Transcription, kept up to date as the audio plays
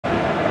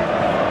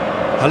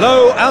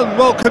Hello and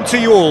welcome to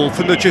you all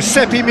from the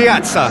Giuseppe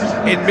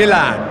Meazza in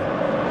Milan.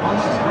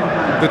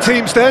 The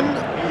teams then,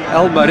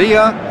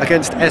 Almeria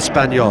against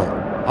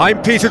Espanyol.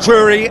 I'm Peter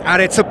Drury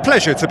and it's a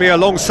pleasure to be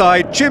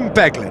alongside Jim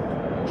Beglin.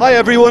 Hi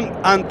everyone,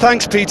 and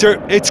thanks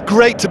Peter, it's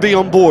great to be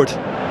on board.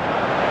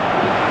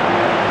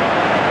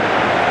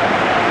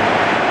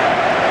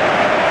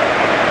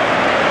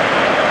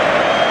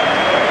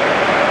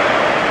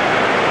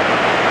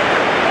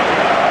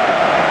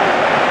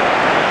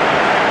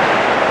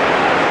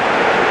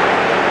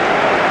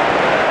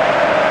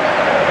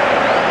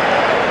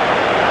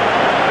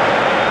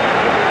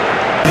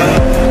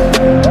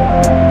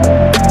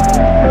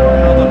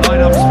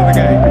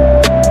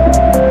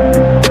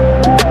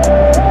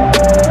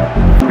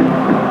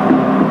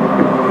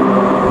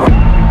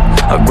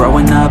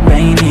 Growing up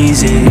ain't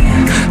easy,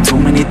 too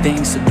many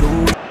things to do,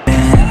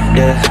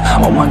 yeah.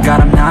 Oh my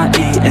God, I'm not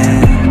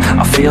eating,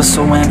 I feel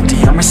so empty,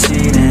 I'm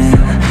receding,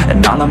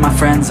 and all of my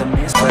friends are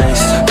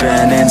misplaced.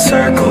 Been in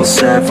circles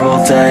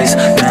several days,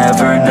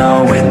 never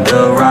knowing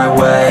the right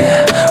way,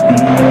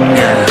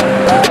 yeah.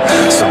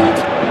 So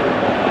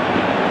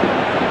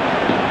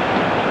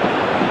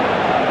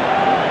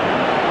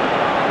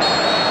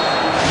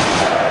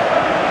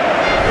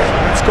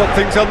It's got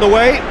things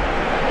underway.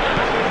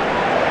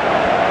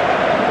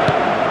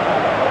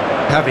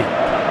 Heavy.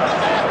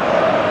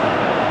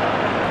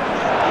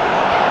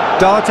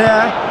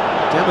 Darder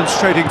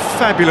demonstrating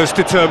fabulous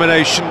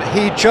determination.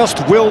 He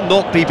just will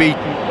not be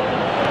beaten.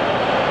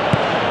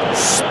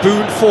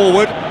 Spoon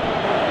forward.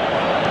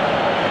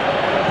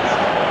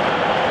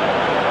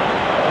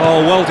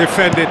 Oh, well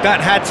defended. That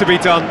had to be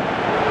done.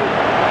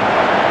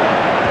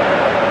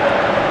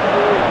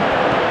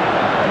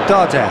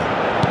 Darder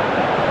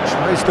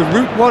tries the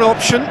route one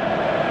option.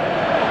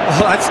 Oh,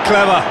 that's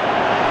clever.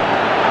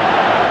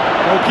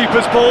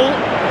 Goalkeeper's ball.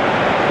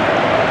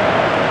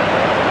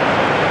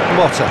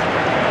 Motta.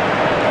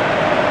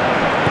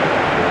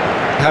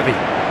 Heavy.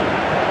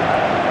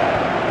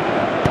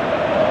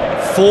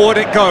 Forward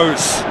it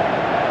goes.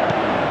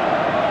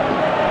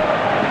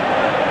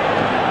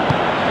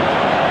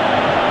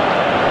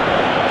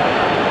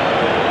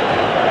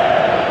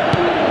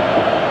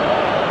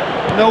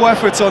 No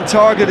efforts on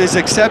target is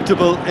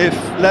acceptable if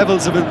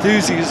levels of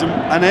enthusiasm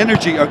and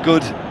energy are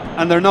good,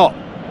 and they're not.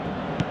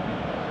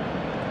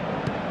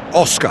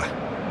 Oscar.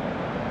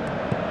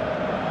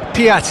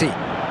 Piatti.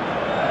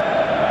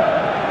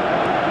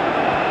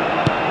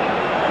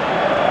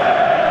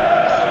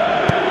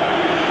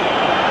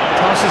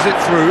 Passes it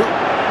through.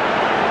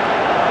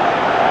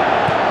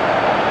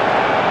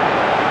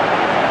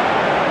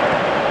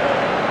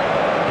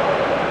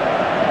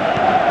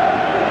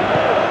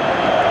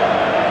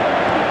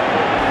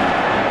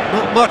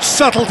 Not much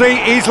subtlety,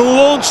 he's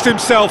launched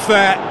himself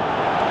there.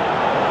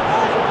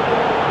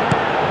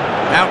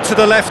 Out to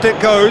the left it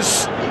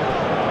goes.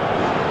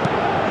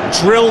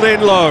 Drilled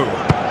in low.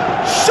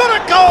 Shot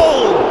at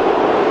goal!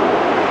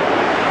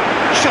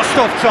 Just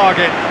off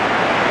target.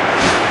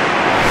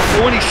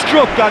 But when he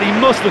struck that, he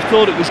must have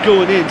thought it was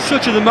going in.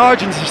 Such are the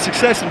margins of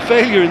success and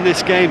failure in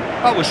this game.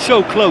 That was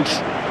so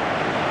close.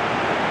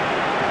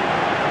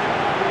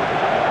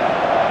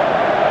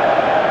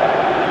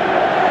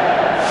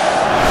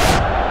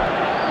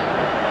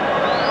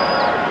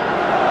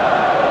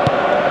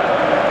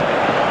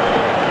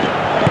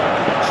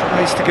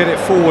 Tries to get it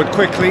forward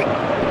quickly.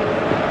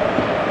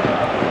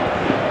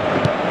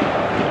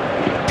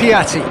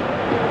 Piatti.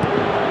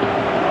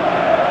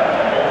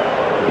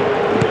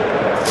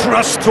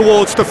 Thrust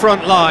towards the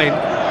front line.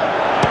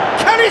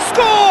 Can he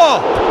score?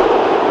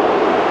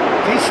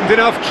 Decent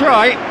enough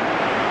try.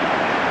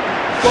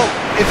 Well,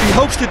 if he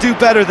hopes to do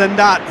better than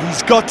that,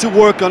 he's got to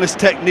work on his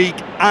technique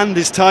and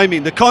his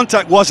timing. The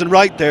contact wasn't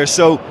right there,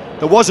 so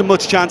there wasn't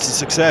much chance of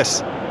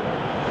success.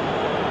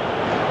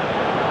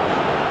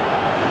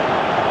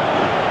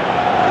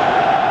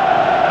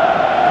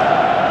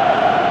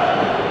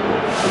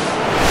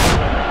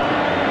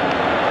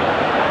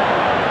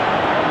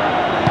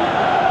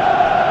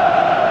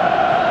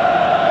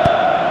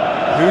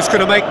 Who's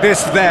going to make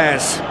this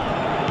theirs?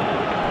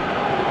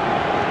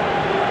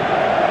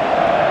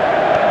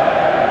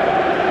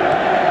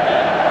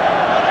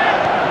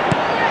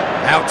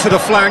 Out to the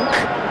flank.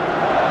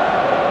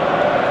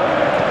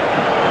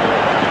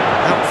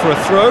 Out for a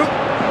throw.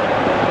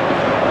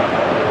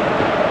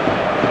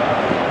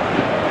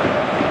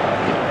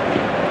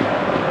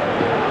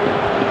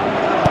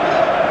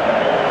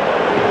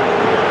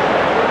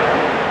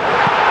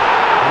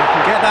 You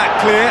can get that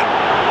clear.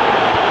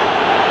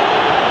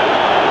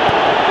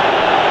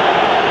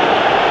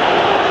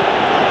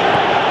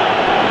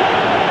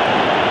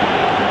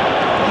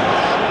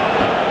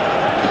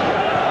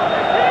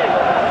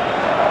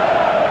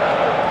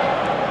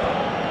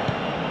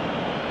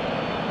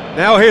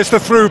 Now here's the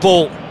through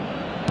ball.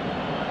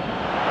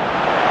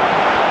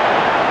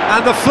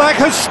 And the flag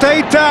has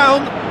stayed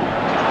down.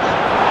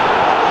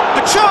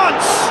 A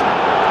chance!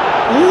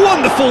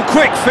 Wonderful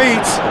quick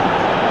feet.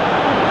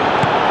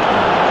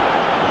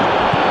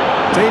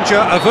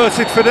 Danger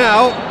averted for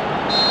now.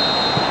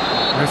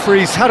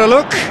 Referee's had a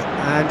look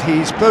and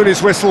he's blown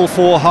his whistle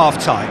for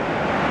half-time.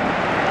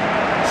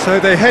 So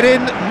they head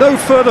in no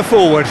further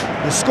forward.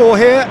 The score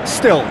here,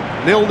 still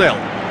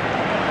 0-0.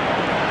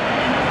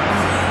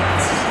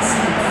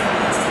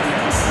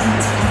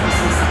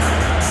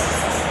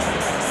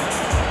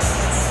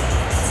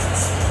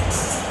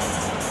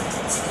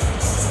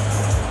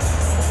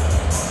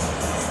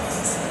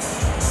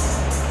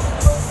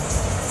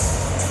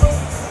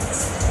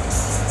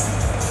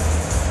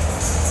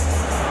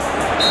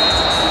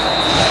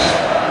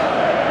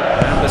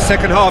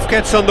 Second half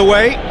gets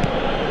underway.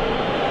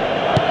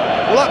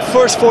 Well, that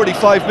first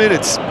 45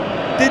 minutes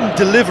didn't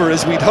deliver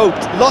as we'd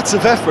hoped. Lots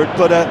of effort,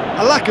 but a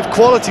lack of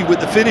quality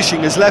with the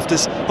finishing has left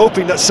us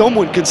hoping that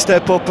someone can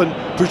step up and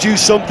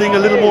produce something a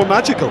little more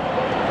magical.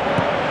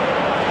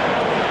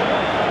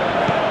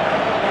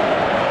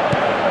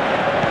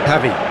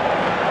 Javi.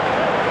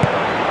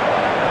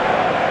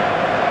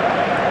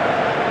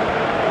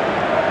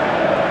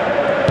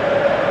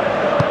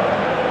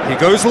 He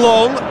goes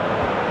long.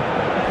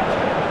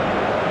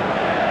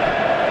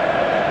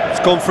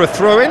 Gone for a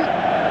throw-in.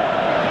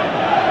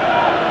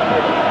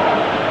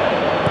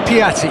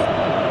 Piatti.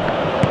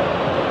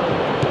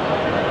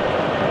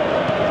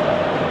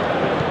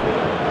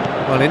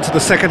 Well, into the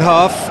second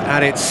half,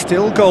 and it's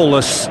still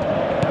goalless.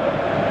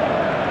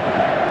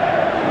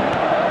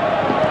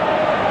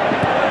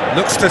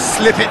 Looks to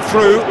slip it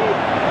through.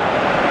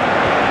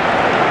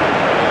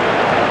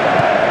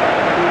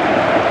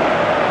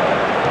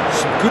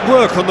 Some good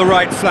work on the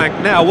right flank.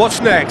 Now, what's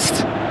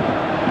next?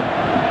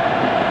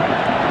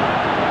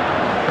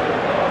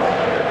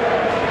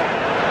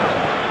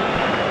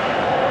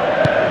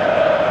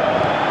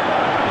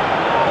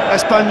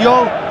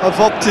 Espanyol have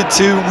opted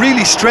to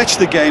really stretch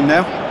the game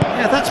now.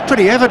 Yeah, that's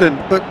pretty evident,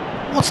 but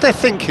what's their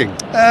thinking?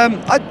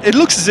 It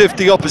looks as if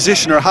the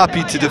opposition are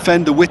happy to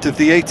defend the width of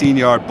the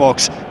 18-yard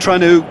box,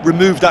 trying to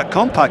remove that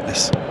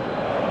compactness.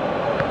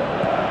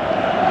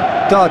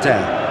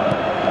 Darder.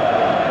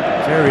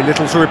 Very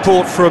little to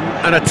report from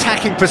an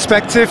attacking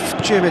perspective.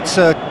 Jim, it's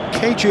a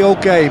cagey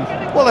old game.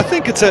 Well, I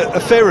think it's a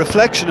fair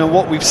reflection on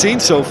what we've seen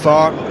so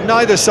far.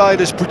 Neither side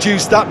has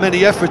produced that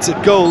many efforts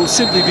at goal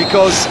simply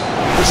because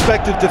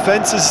respective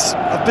defences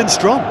have been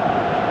strong.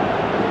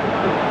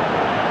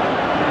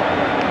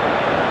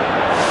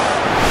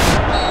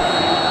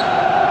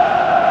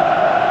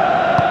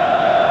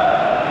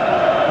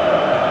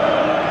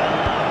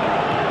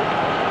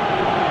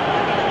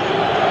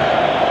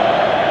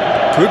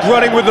 Good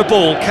running with the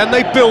ball. Can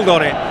they build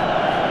on it?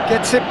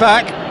 Gets it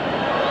back.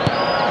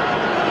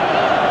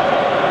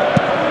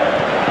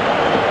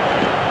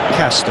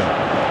 Castro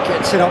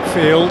gets it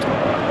upfield.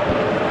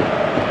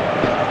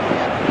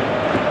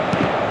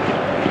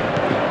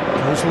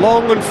 Goes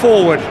long and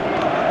forward.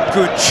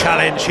 Good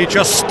challenge, he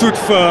just stood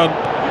firm.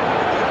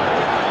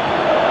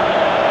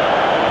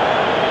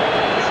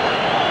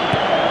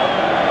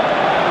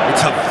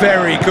 It's a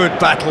very good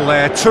battle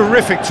there,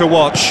 terrific to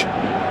watch.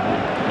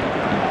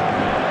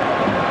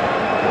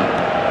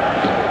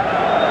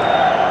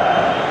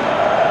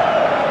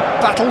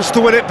 Battles to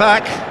win it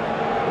back.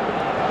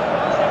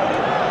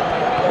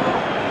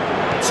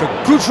 It's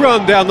a good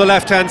run down the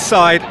left-hand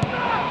side.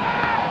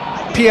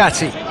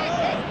 Piatti.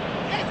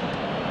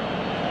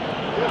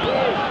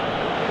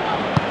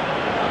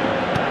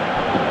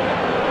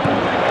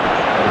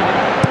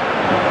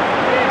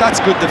 That's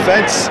good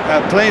defence,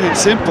 plain and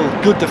simple,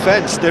 good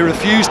defence. They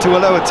refuse to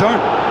allow a turn.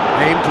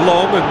 Aimed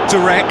long and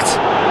direct.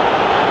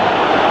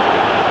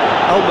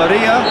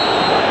 Almeria.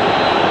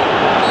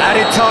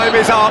 Added time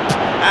is up,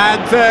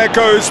 and there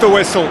goes the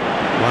whistle.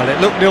 Well,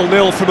 it looked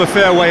 0-0 from a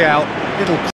fair way out. Little